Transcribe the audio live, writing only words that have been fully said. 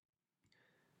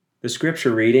The scripture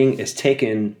reading is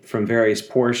taken from various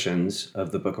portions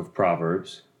of the book of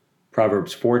Proverbs,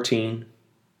 Proverbs 14,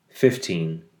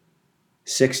 15,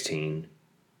 16,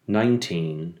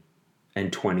 19,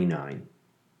 and 29.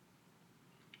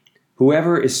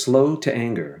 Whoever is slow to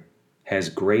anger has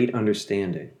great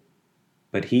understanding,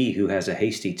 but he who has a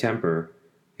hasty temper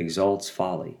exalts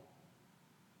folly.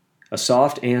 A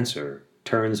soft answer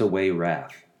turns away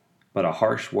wrath, but a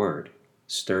harsh word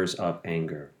stirs up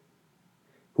anger.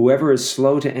 Whoever is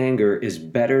slow to anger is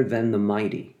better than the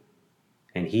mighty,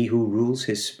 and he who rules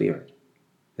his spirit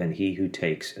than he who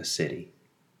takes a city.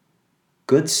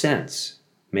 Good sense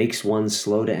makes one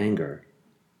slow to anger,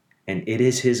 and it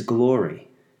is his glory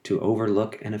to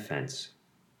overlook an offense.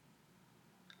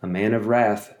 A man of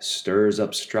wrath stirs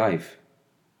up strife,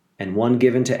 and one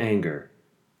given to anger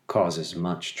causes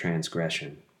much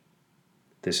transgression.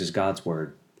 This is God's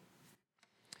word.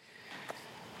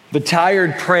 The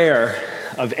tired prayer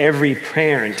of every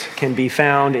parent can be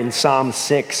found in Psalm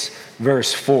 6,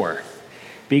 verse 4.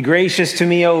 Be gracious to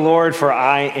me, O Lord, for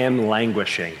I am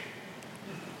languishing.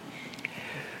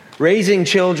 Raising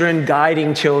children,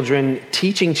 guiding children,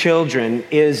 teaching children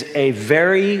is a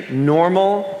very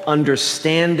normal,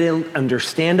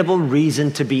 understandable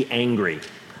reason to be angry.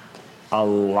 A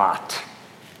lot.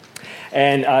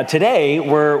 And today,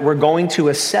 we're going to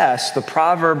assess the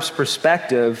Proverbs'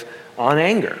 perspective on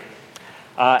anger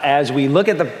as we look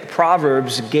at the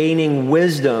Proverbs gaining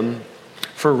wisdom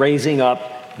for raising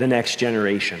up the next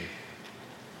generation.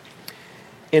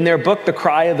 In their book, The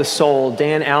Cry of the Soul,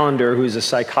 Dan Allender, who's a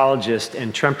psychologist,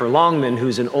 and Tremper Longman,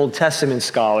 who's an Old Testament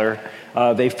scholar,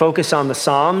 they focus on the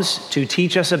Psalms to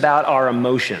teach us about our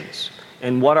emotions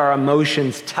and what our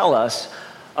emotions tell us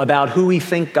about who we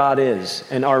think God is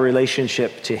and our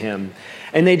relationship to Him.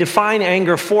 And they define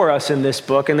anger for us in this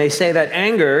book, and they say that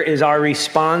anger is our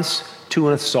response to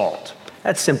an assault.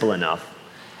 That's simple enough.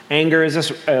 Anger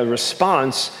is a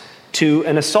response to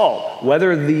an assault,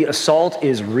 whether the assault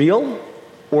is real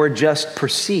or just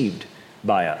perceived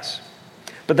by us.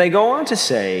 But they go on to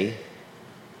say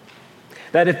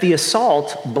that if the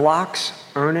assault blocks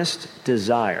earnest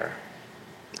desire,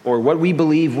 or what we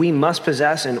believe we must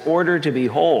possess in order to be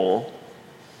whole,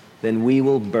 then we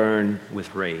will burn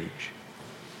with rage.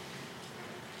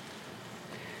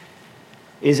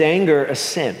 Is anger a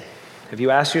sin? Have you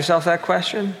asked yourself that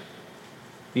question?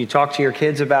 You talk to your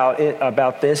kids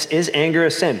about this. Is anger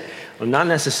a sin? Well, not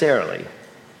necessarily.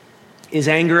 Is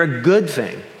anger a good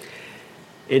thing?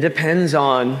 It depends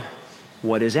on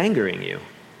what is angering you.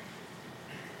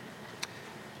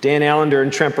 Dan Allender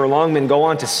and Tremper Longman go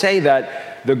on to say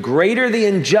that the greater the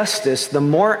injustice, the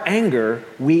more anger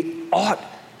we ought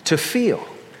to feel.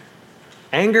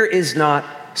 Anger is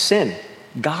not sin.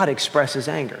 God expresses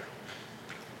anger.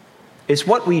 It's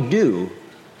what we do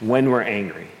when we're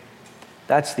angry.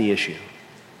 That's the issue.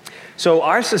 So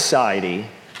our society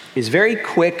is very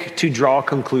quick to draw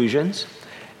conclusions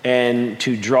and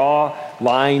to draw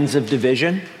lines of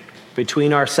division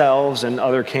between ourselves and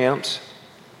other camps,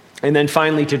 and then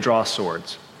finally to draw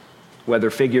swords, whether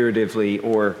figuratively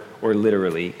or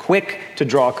literally. Quick to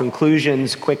draw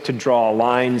conclusions, quick to draw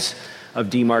lines of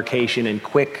demarcation, and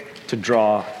quick to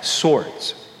draw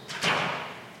swords.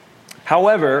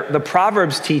 However, the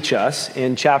Proverbs teach us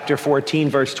in chapter 14,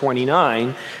 verse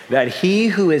 29, that he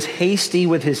who is hasty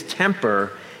with his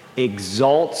temper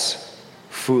exalts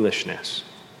foolishness.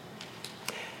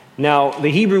 Now, the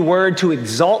Hebrew word to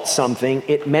exalt something,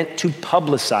 it meant to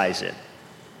publicize it,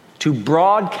 to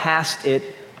broadcast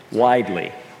it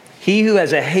widely. He who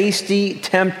has a hasty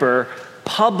temper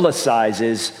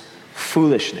publicizes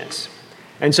foolishness.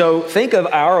 And so think of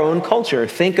our own culture.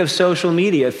 Think of social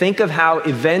media. Think of how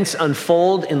events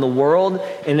unfold in the world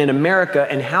and in America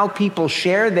and how people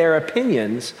share their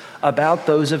opinions about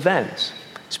those events,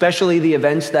 especially the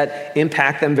events that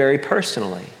impact them very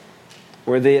personally,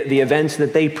 or the events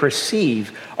that they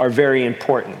perceive are very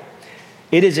important.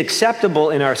 It is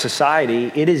acceptable in our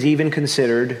society, it is even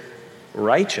considered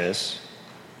righteous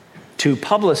to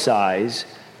publicize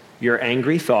your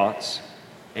angry thoughts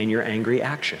and your angry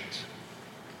actions.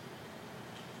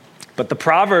 But the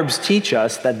Proverbs teach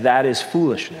us that that is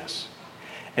foolishness.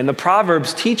 And the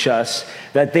Proverbs teach us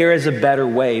that there is a better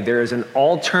way. There is an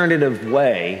alternative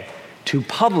way to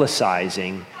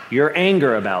publicizing your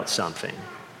anger about something.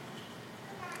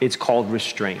 It's called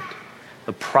restraint.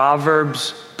 The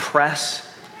Proverbs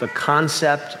press the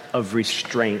concept of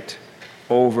restraint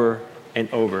over and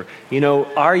over. You know,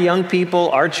 our young people,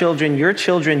 our children, your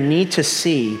children need to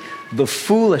see the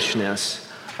foolishness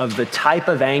of the type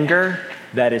of anger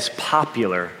that is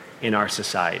popular in our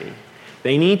society.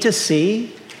 They need to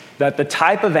see that the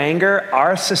type of anger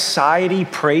our society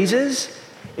praises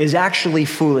is actually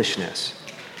foolishness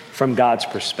from God's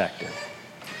perspective.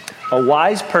 A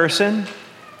wise person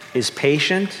is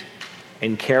patient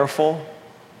and careful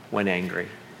when angry.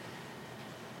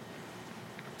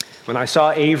 When I saw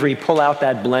Avery pull out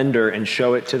that blender and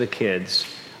show it to the kids,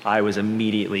 I was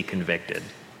immediately convicted.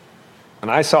 When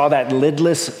I saw that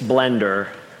lidless blender,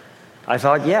 I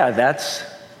thought, yeah,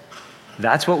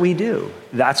 that's what we do.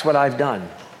 That's what I've done.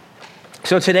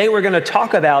 So today we're going to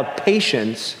talk about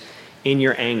patience in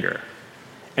your anger.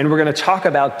 And we're going to talk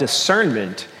about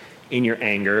discernment in your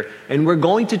anger. And we're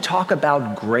going to talk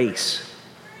about grace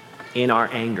in our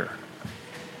anger.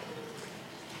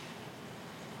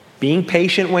 Being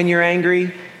patient when you're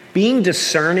angry, being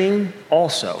discerning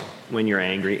also when you're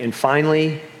angry, and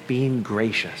finally, being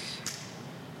gracious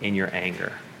in your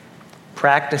anger.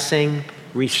 Practicing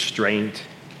restraint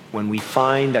when we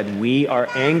find that we are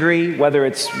angry, whether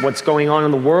it's what's going on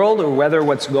in the world or whether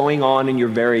what's going on in your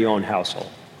very own household,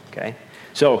 okay?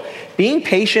 So being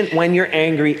patient when you're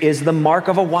angry is the mark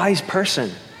of a wise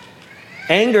person.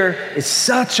 Anger is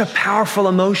such a powerful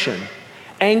emotion.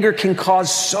 Anger can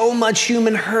cause so much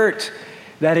human hurt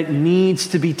that it needs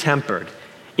to be tempered.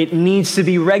 It needs to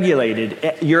be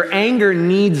regulated. Your anger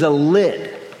needs a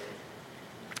lid.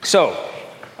 So,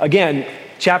 again,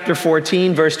 chapter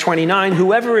 14, verse 29,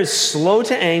 whoever is slow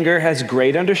to anger has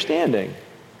great understanding,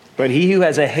 but he who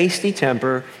has a hasty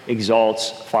temper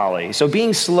exalts folly. So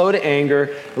being slow to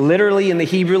anger, literally in the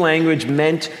Hebrew language,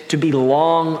 meant to be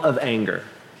long of anger.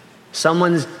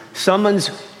 Someone's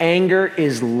anger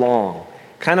is long,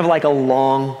 kind of like a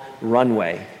long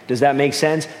runway. Does that make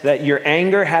sense? That your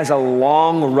anger has a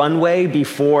long runway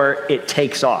before it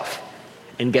takes off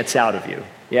and gets out of you.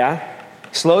 Yeah?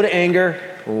 Slow to anger,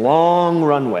 long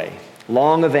runway,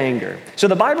 long of anger. So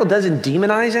the Bible doesn't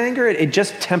demonize anger, it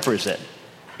just tempers it.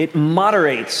 It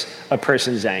moderates a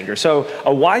person's anger. So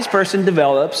a wise person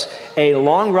develops a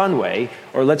long runway,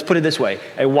 or let's put it this way,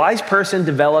 a wise person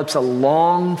develops a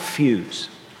long fuse.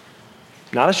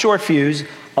 Not a short fuse,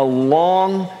 a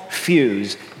long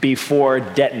fuse before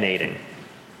detonating.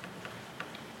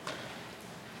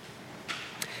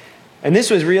 And this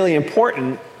was really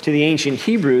important to the ancient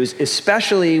Hebrews,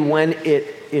 especially when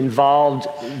it involved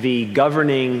the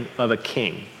governing of a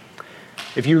king.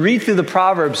 If you read through the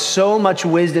Proverbs, so much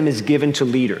wisdom is given to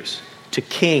leaders, to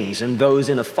kings and those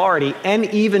in authority, and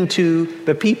even to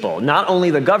the people, not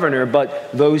only the governor,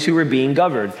 but those who were being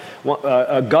governed.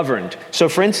 So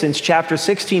for instance, chapter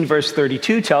 16, verse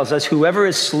 32 tells us, whoever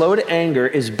is slow to anger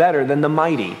is better than the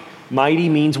mighty. Mighty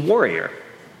means warrior.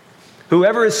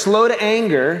 Whoever is slow to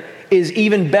anger is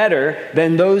even better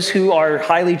than those who are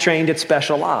highly trained at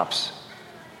special ops.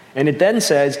 And it then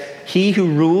says, he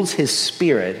who rules his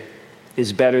spirit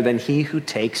is better than he who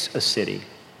takes a city.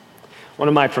 One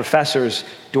of my professors,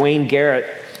 Dwayne Garrett,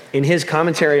 in his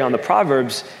commentary on the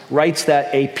Proverbs, writes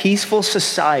that a peaceful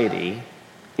society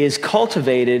is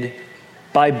cultivated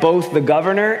by both the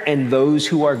governor and those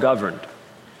who are governed,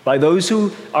 by those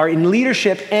who are in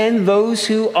leadership and those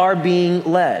who are being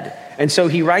led. And so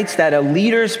he writes that a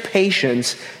leader's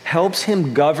patience helps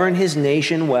him govern his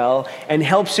nation well and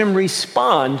helps him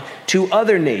respond to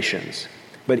other nations.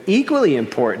 But equally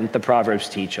important, the Proverbs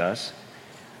teach us,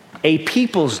 a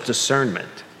people's discernment,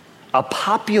 a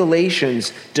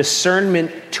population's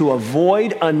discernment to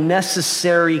avoid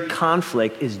unnecessary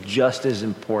conflict is just as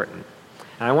important.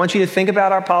 And I want you to think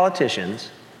about our politicians,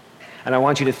 and I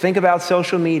want you to think about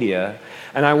social media,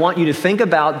 and I want you to think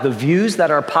about the views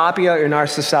that are popular in our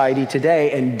society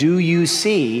today, and do you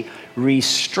see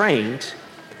restraint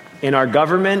in our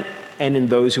government and in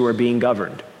those who are being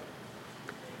governed?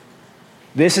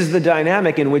 This is the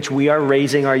dynamic in which we are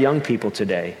raising our young people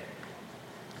today.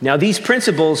 Now, these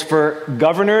principles for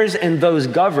governors and those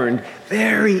governed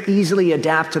very easily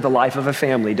adapt to the life of a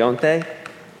family, don't they?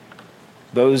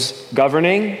 Those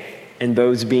governing and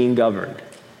those being governed.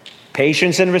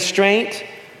 Patience and restraint,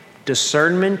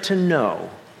 discernment to know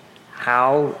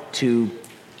how to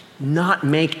not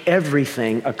make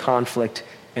everything a conflict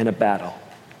and a battle.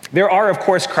 There are, of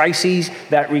course, crises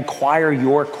that require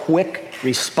your quick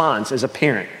response as a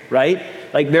parent, right?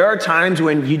 Like there are times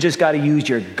when you just got to use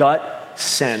your gut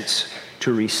sense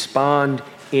to respond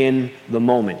in the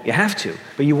moment. You have to.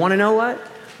 But you want to know what?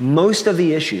 Most of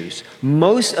the issues,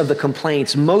 most of the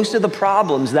complaints, most of the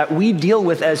problems that we deal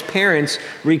with as parents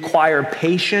require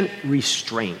patient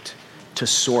restraint to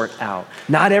sort out.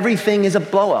 Not everything is a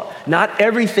blow up. Not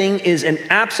everything is an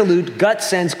absolute gut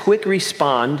sense, quick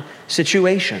respond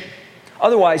situation.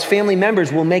 Otherwise, family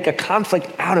members will make a conflict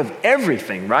out of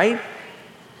everything, right?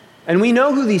 And we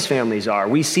know who these families are.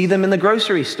 We see them in the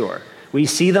grocery store. We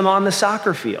see them on the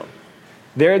soccer field.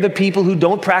 They're the people who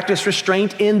don't practice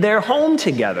restraint in their home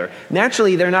together.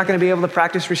 Naturally, they're not going to be able to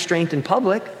practice restraint in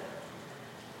public.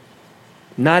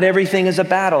 Not everything is a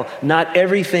battle. Not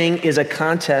everything is a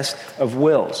contest of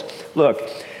wills. Look,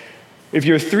 if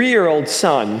your 3-year-old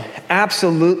son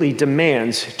absolutely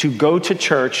demands to go to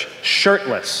church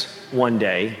shirtless one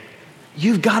day,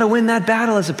 you've got to win that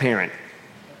battle as a parent.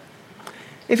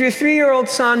 If your 3-year-old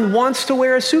son wants to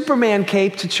wear a Superman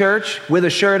cape to church with a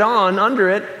shirt on under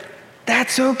it,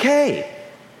 that's okay.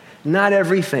 Not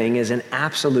everything is an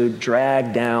absolute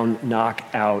drag down,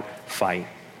 knockout fight.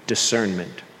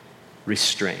 Discernment,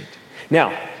 restraint.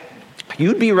 Now,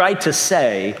 you'd be right to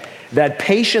say that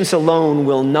patience alone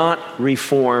will not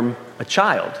reform a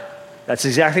child. That's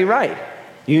exactly right.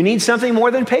 You need something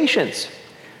more than patience.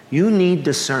 You need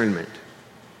discernment.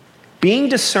 Being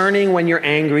discerning when you're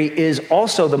angry is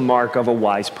also the mark of a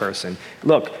wise person.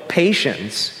 Look,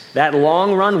 patience, that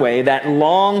long runway, that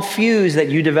long fuse that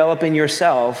you develop in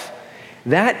yourself,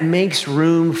 that makes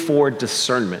room for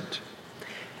discernment.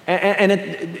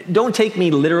 And don't take me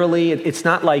literally. It's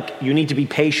not like you need to be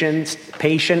patient,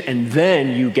 and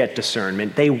then you get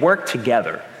discernment. They work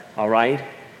together, all right?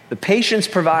 The patience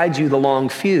provides you the long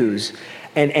fuse,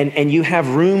 and you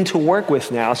have room to work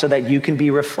with now so that you can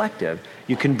be reflective.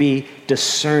 You can be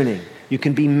discerning. You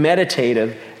can be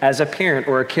meditative as a parent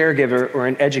or a caregiver or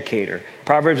an educator.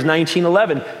 Proverbs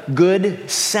 19:11, good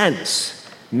sense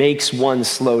makes one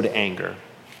slow to anger,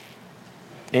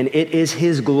 and it is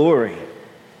his glory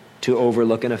to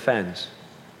overlook an offense.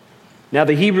 Now,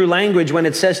 the Hebrew language, when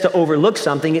it says to overlook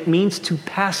something, it means to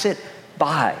pass it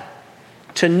by,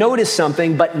 to notice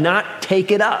something but not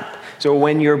take it up. So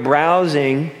when you're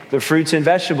browsing the fruits and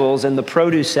vegetables in the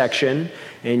produce section,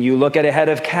 and you look at a head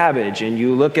of cabbage, and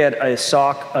you look at a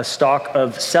stalk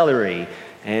of celery,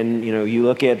 and you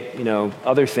look at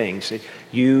other things,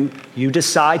 you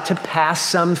decide to pass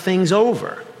some things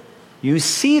over. You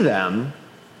see them,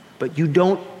 but you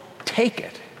don't take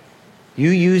it.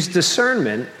 You use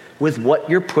discernment with what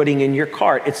you're putting in your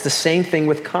cart. It's the same thing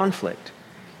with conflict.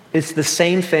 It's the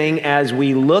same thing as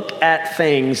we look at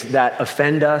things that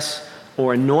offend us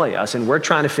or annoy us, and we're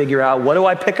trying to figure out, what do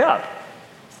I pick up?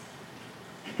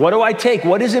 What do I take?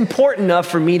 What is important enough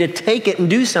for me to take it and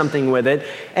do something with it?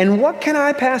 And what can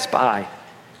I pass by?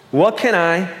 What can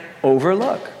I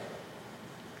overlook?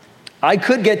 I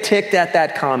could get ticked at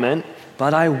that comment,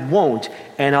 but I won't,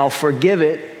 and I'll forgive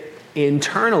it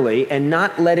internally and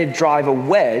not let it drive a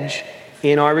wedge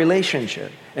in our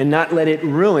relationship and not let it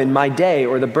ruin my day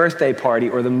or the birthday party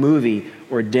or the movie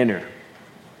or dinner.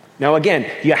 Now,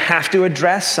 again, you have to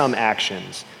address some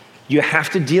actions. You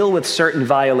have to deal with certain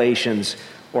violations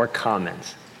or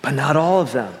comments, but not all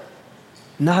of them.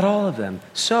 Not all of them.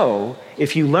 So,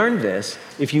 if you learn this,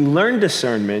 if you learn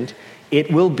discernment, it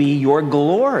will be your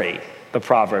glory, the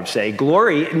Proverbs say.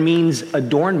 Glory means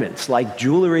adornments, like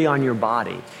jewelry on your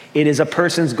body. It is a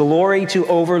person's glory to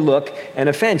overlook an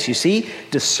offense. You see,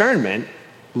 discernment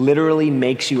literally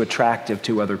makes you attractive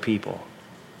to other people.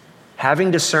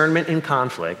 Having discernment in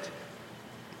conflict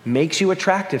makes you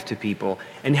attractive to people,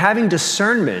 and having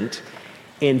discernment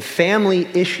in family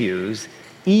issues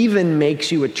even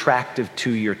makes you attractive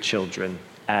to your children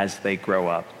as they grow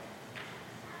up.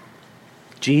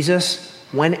 Jesus,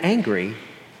 when angry,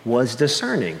 was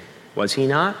discerning, was he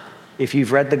not? If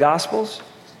you've read the Gospels,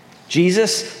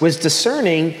 Jesus was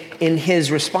discerning in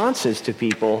his responses to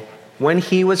people when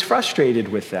he was frustrated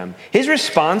with them. His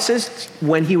responses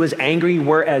when he was angry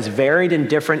were as varied and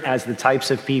different as the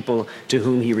types of people to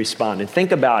whom he responded.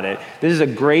 Think about it. This is a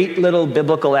great little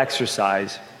biblical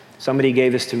exercise. Somebody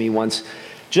gave this to me once.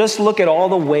 Just look at all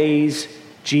the ways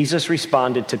Jesus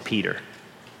responded to Peter.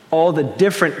 All the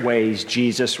different ways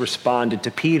Jesus responded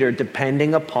to Peter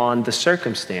depending upon the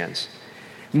circumstance.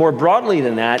 More broadly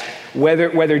than that,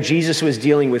 whether Jesus was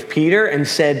dealing with Peter and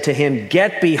said to him,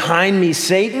 "Get behind me,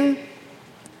 Satan,"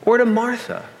 or to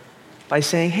Martha by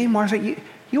saying, "Hey, Martha,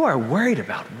 you are worried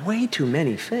about way too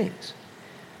many things."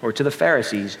 Or to the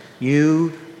Pharisees,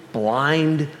 "You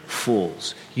blind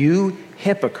fools, you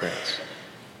hypocrites."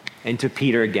 And to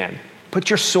Peter again, "Put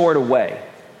your sword away."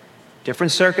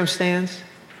 Different circumstance,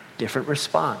 different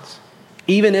response,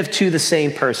 even if to the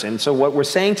same person. So what we're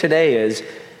saying today is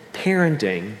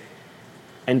parenting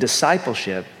and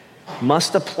discipleship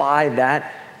must apply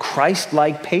that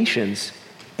Christ-like patience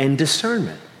and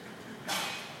discernment.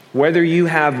 Whether you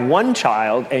have one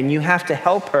child and you have to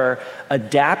help her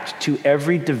adapt to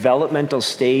every developmental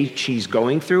stage she's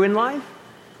going through in life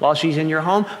while she's in your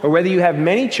home, or whether you have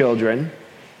many children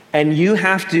and you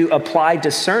have to apply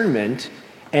discernment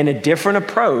and a different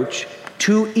approach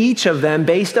to each of them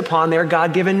based upon their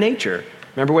God-given nature.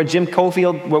 Remember what Jim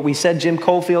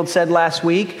Cofield said last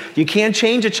week? You can't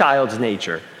change a child's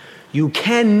nature. You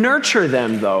can nurture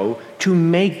them, though, to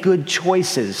make good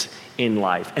choices in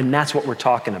life. And that's what we're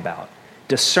talking about.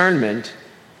 Discernment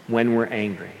when we're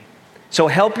angry. So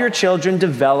help your children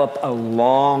develop a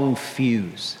long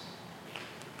fuse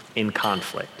in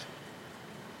conflict.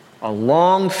 A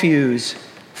long fuse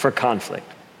for conflict.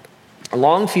 A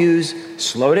long fuse,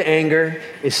 slow to anger,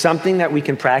 is something that we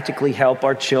can practically help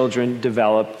our children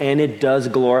develop, and it does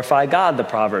glorify God, the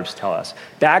Proverbs tell us.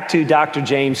 Back to Dr.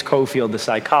 James Cofield, the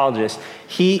psychologist,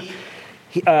 he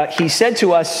said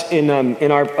to us in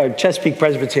our Chesapeake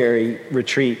Presbytery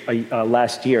retreat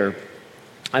last year,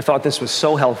 I thought this was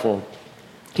so helpful.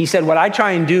 He said, what I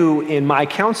try and do in my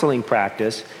counseling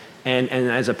practice and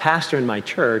as a pastor in my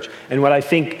church, and what I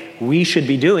think we should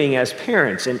be doing as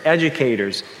parents and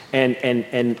educators and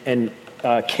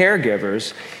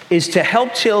caregivers, is to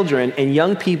help children and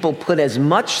young people put as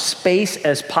much space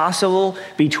as possible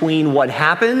between what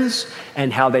happens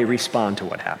and how they respond to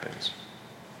what happens.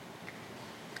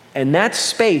 And that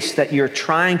space that you're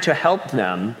trying to help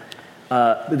them,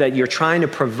 that you're trying to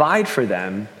provide for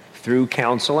them through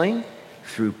counseling,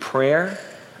 through prayer,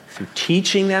 through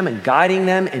teaching them and guiding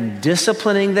them and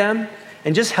disciplining them,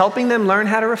 and just helping them learn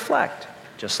how to reflect,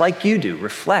 just like you do.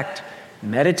 Reflect,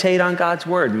 meditate on God's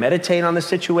word, meditate on the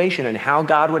situation and how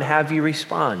God would have you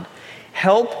respond.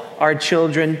 Help our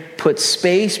children put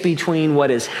space between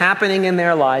what is happening in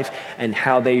their life and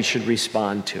how they should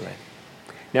respond to it.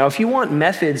 Now, if you want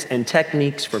methods and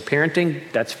techniques for parenting,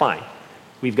 that's fine.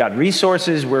 We've got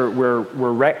resources.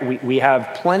 We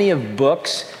have plenty of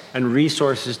books and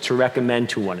resources to recommend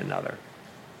to one another.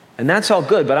 And that's all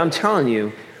good, but I'm telling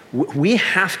you, we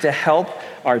have to help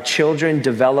our children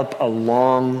develop a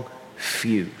long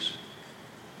fuse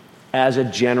as a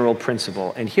general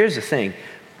principle. And here's the thing,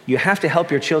 you have to help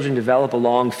your children develop a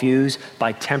long fuse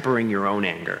by tempering your own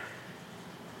anger.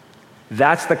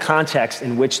 That's the context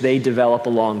in which they develop a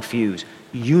long fuse.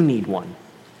 You need one.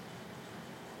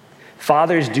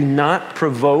 Fathers, do not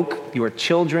provoke your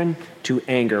children to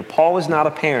anger. Paul was not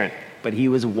a parent, but he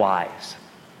was wise.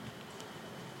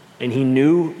 And he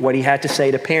knew what he had to say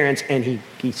to parents, and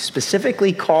he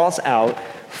specifically calls out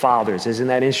fathers. Isn't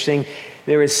that interesting?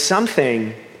 There is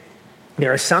something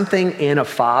in a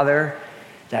father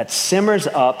that simmers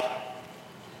up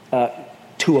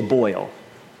to a boil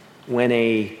when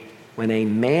a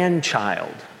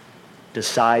man-child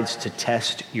decides to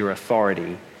test your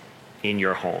authority in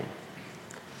your home.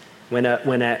 When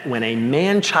a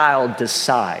man-child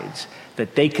decides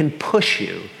that they can push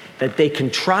you, that they can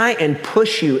try and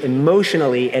push you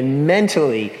emotionally and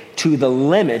mentally to the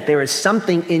limit, there is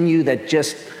something in you that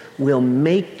just will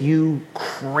make you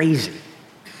crazy.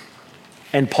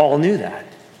 And Paul knew that.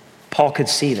 Paul could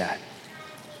see that.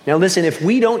 Now listen, if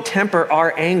we don't temper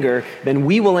our anger, then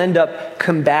we will end up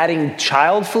combating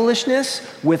child foolishness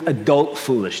with adult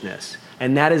foolishness.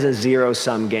 And that is a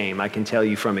zero-sum game, I can tell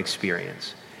you from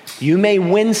experience. You may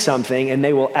win something and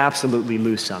they will absolutely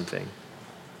lose something.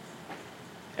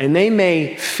 And they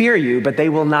may fear you, but they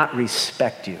will not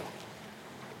respect you.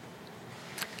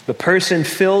 The person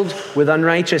filled with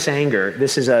unrighteous anger,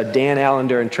 this is Dan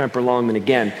Allender and Tremper Longman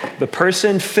again. The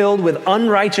person filled with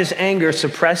unrighteous anger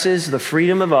suppresses the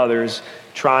freedom of others,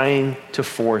 trying to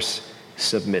force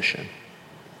submission.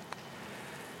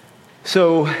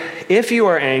 So if you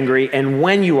are angry and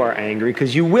when you are angry,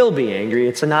 because you will be angry,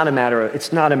 it's not a matter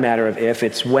of if,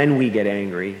 it's when we get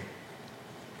angry.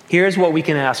 Here's what we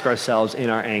can ask ourselves in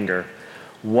our anger.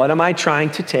 What am I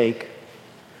trying to take?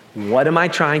 What am I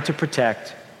trying to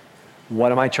protect?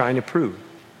 What am I trying to prove?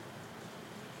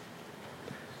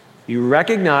 You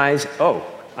recognize, oh,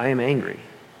 I am angry.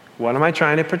 What am I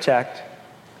trying to protect?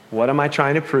 What am I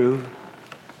trying to prove?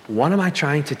 What am I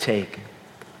trying to take?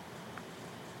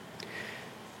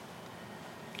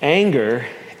 Anger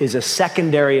is a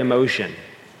secondary emotion,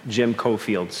 Jim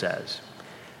Cofield says.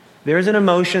 There is an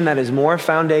emotion that is more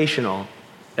foundational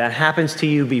that happens to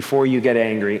you before you get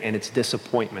angry, and it's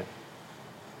disappointment.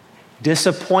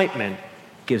 Disappointment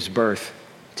gives birth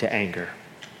to anger.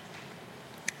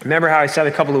 Remember how I said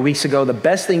a couple of weeks ago, the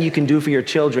best thing you can do for your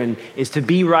children is to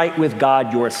be right with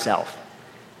God yourself.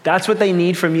 That's what they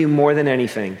need from you more than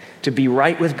anything, to be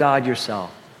right with God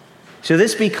yourself. So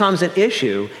this becomes an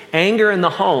issue. Anger in the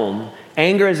home,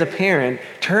 anger as a parent,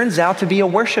 turns out to be a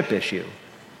worship issue.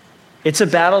 It's a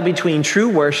battle between true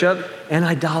worship and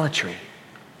idolatry.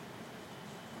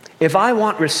 If I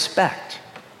want respect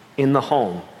in the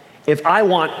home, if I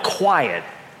want quiet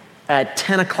at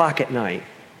 10 o'clock at night,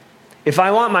 if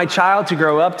I want my child to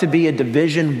grow up to be a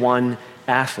Division I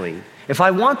athlete, if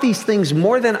I want these things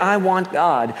more than I want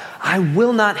God, I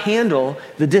will not handle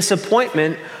the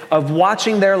disappointment of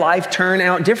watching their life turn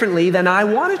out differently than I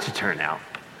want it to turn out.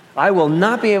 I will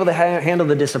not be able to handle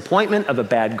the disappointment of a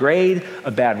bad grade,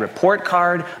 a bad report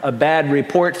card, a bad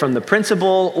report from the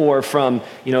principal or from,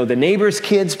 the neighbor's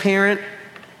kid's parent.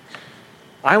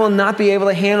 I will not be able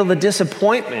to handle the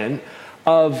disappointment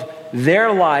of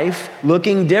their life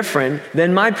looking different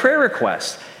than my prayer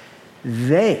request.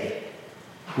 They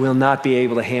will not be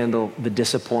able to handle the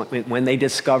disappointment when they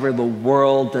discover the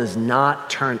world does not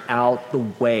turn out the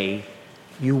way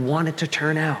you want it to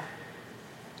turn out.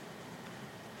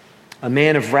 A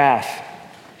man of wrath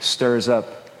stirs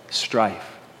up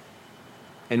strife,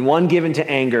 and one given to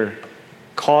anger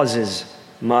causes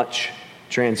much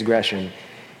transgression.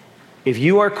 If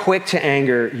you are quick to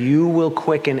anger, you will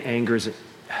quicken anger's.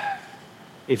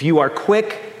 If you are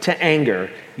quick to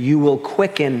anger, you will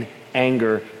quicken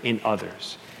anger in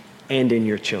others and in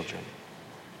your children.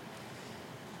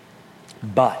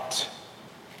 But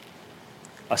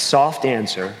a soft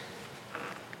answer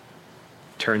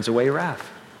turns away wrath.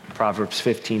 Proverbs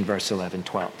 15, verse 11,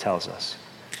 12 tells us.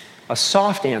 A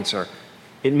soft answer,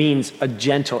 it means a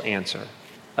gentle answer,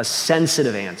 a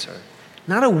sensitive answer,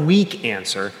 not a weak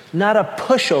answer, not a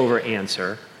pushover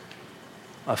answer,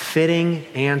 a fitting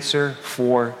answer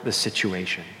for the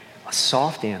situation. A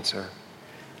soft answer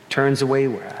turns away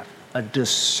wrath. A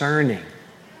discerning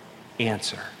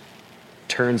answer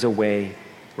turns away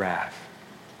wrath.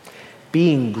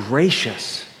 Being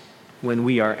gracious when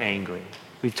we are angry.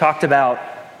 We've talked about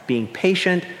being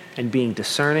patient and being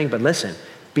discerning, but listen,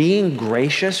 being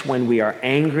gracious when we are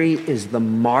angry is the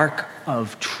mark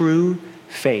of true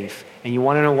faith. And you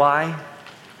want to know why?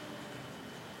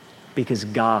 Because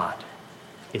God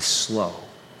is slow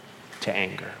to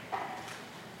anger.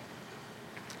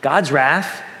 God's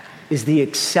wrath is the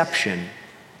exception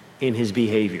in his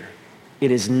behavior. It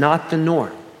is not the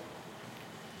norm.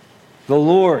 The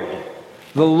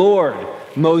Lord,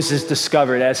 Moses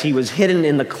discovered as he was hidden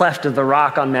in the cleft of the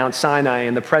rock on Mount Sinai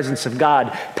and the presence of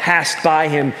God passed by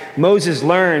him. Moses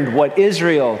learned what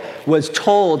Israel was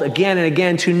told again and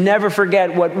again to never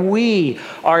forget, what we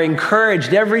are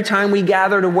encouraged every time we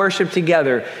gather to worship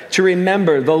together, to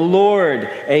remember the Lord,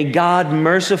 a God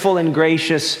merciful and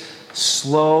gracious,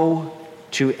 slow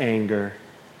to anger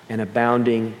and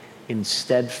abounding in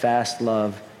steadfast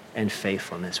love and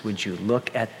faithfulness. Would you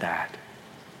look at that?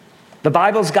 The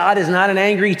Bible's God is not an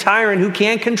angry tyrant who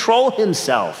can't control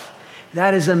himself.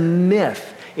 That is a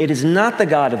myth. It is not the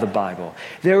God of the Bible.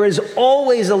 There is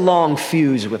always a long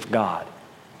fuse with God.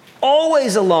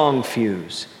 Always a long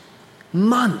fuse.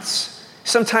 Months,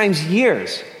 sometimes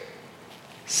years,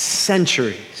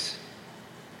 centuries.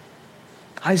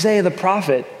 Isaiah the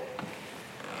prophet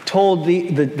told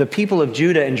the people of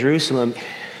Judah and Jerusalem,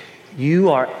 you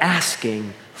are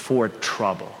asking for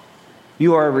trouble.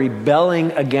 You are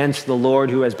rebelling against the Lord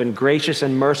who has been gracious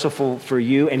and merciful for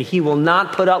you, and he will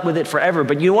not put up with it forever.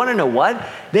 But you want to know what?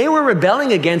 They were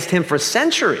rebelling against him for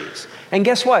centuries. And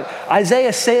guess what?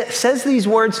 Isaiah says these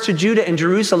words to Judah and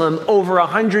Jerusalem over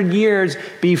 100 years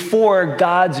before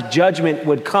God's judgment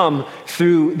would come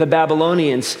through the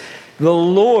Babylonians. The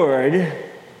Lord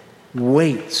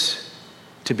waits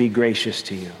to be gracious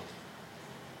to you.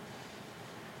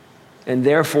 And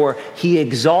therefore, he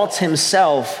exalts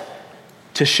himself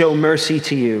to show mercy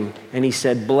to you. And he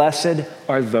said, blessed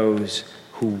are those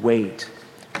who wait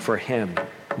for him.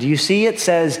 Do you see it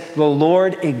says the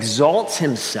Lord exalts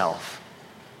himself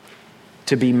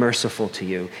to be merciful to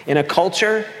you. In a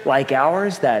culture like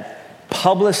ours that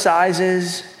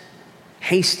publicizes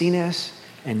hastiness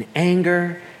and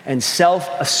anger and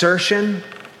self-assertion,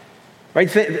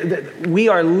 right? We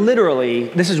are literally,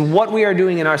 this is what we are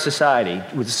doing in our society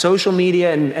with social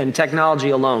media and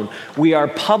technology alone. We are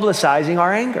publicizing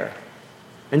our anger.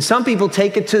 And some people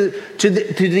take it to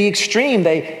the extreme.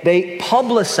 They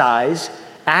publicize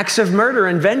acts of murder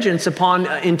and vengeance upon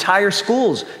entire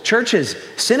schools, churches,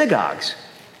 synagogues.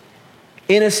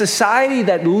 In a society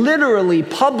that literally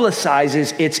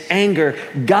publicizes its anger,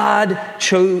 God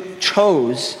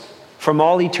chose from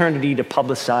all eternity to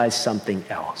publicize something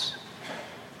else.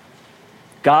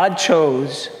 God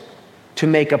chose to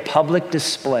make a public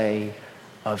display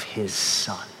of his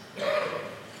Son.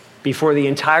 Before the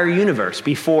entire universe,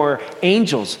 before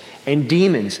angels and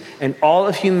demons and all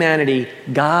of humanity,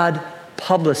 God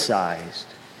publicized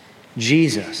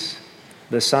Jesus,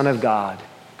 the Son of God,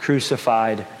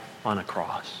 crucified on a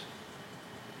cross.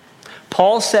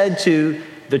 Paul said to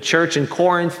the church in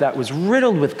Corinth that was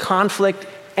riddled with conflict,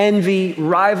 envy,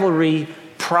 rivalry,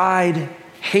 pride,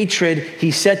 hatred,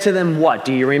 he said to them what?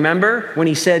 Do you remember? When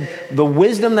he said, the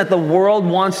wisdom that the world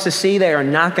wants to see, they are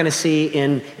not going to see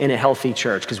in a healthy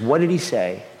church. Because what did he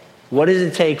say? What does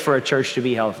it take for a church to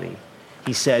be healthy?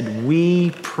 He said,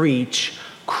 we preach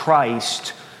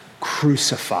Christ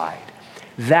crucified.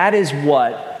 That is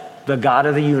what the God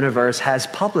of the universe has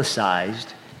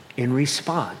publicized in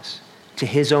response to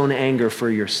his own anger for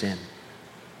your sin.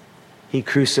 He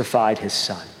crucified his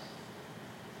son.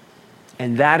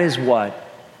 And that is what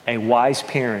a wise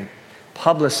parent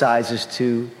publicizes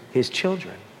to his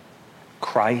children.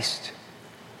 Christ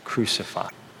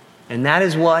crucified. And that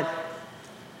is what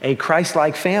a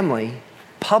Christ-like family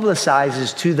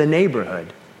publicizes to the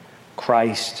neighborhood.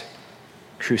 Christ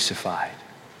crucified.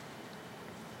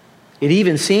 It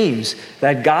even seems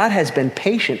that God has been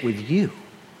patient with you,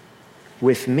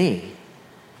 with me,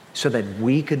 so that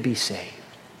we could be saved.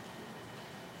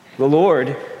 The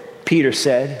Lord, Peter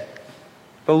said,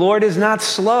 the Lord is not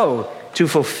slow to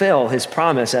fulfill his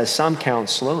promise, as some count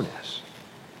slowness,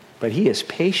 but he is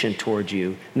patient toward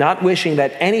you, not wishing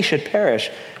that any should perish,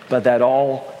 but that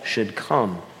all should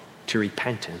come to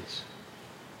repentance.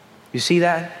 You see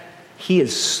that? He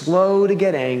is slow to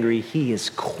get angry. He is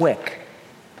quick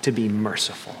to be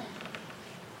merciful.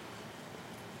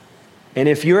 And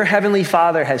if your heavenly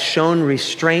Father has shown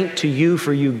restraint to you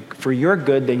for your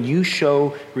good, then you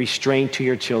show restraint to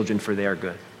your children for their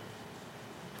good.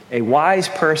 A wise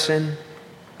person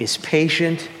is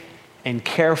patient and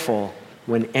careful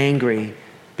when angry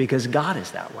because God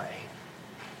is that way.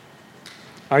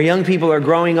 Our young people are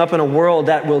growing up in a world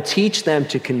that will teach them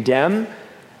to condemn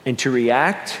and to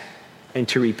react and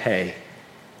to repay.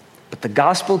 But the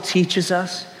gospel teaches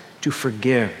us to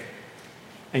forgive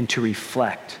and to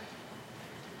reflect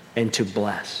and to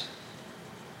bless.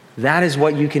 That is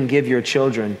what you can give your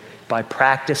children by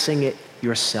practicing it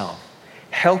yourself.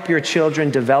 Help your children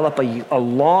develop a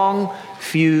long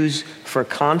fuse for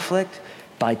conflict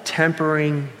by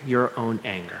tempering your own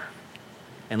anger.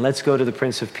 And let's go to the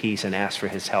Prince of Peace and ask for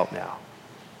his help now.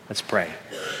 Let's pray.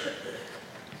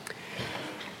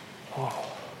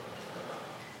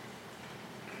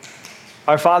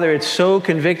 Our Father, it's so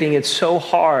convicting, it's so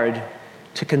hard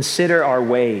to consider our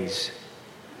ways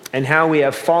and how we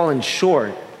have fallen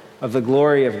short of the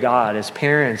glory of God as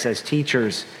parents, as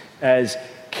teachers, as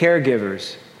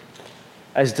caregivers,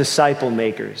 as disciple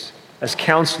makers, as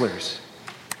counselors,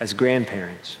 as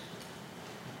grandparents.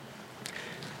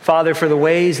 Father, for the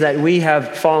ways that we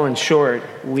have fallen short,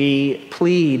 we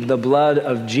plead the blood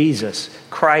of Jesus,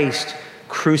 Christ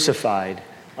crucified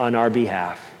on our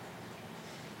behalf.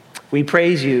 We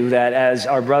praise you that, as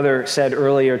our brother said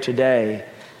earlier today,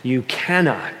 you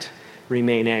cannot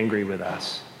remain angry with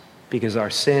us because our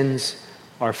sins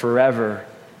are forever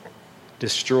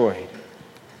destroyed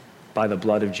by the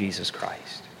blood of Jesus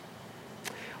Christ.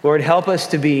 Lord, help us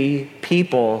to be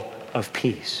people of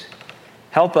peace.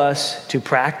 Help us to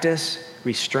practice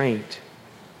restraint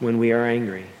when we are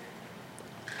angry.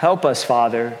 Help us,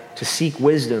 Father, to seek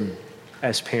wisdom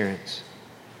as parents.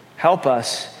 Help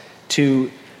us to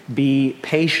be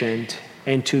patient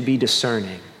and to be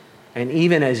discerning. And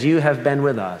even as you have been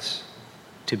with us,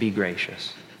 to be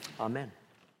gracious. Amen.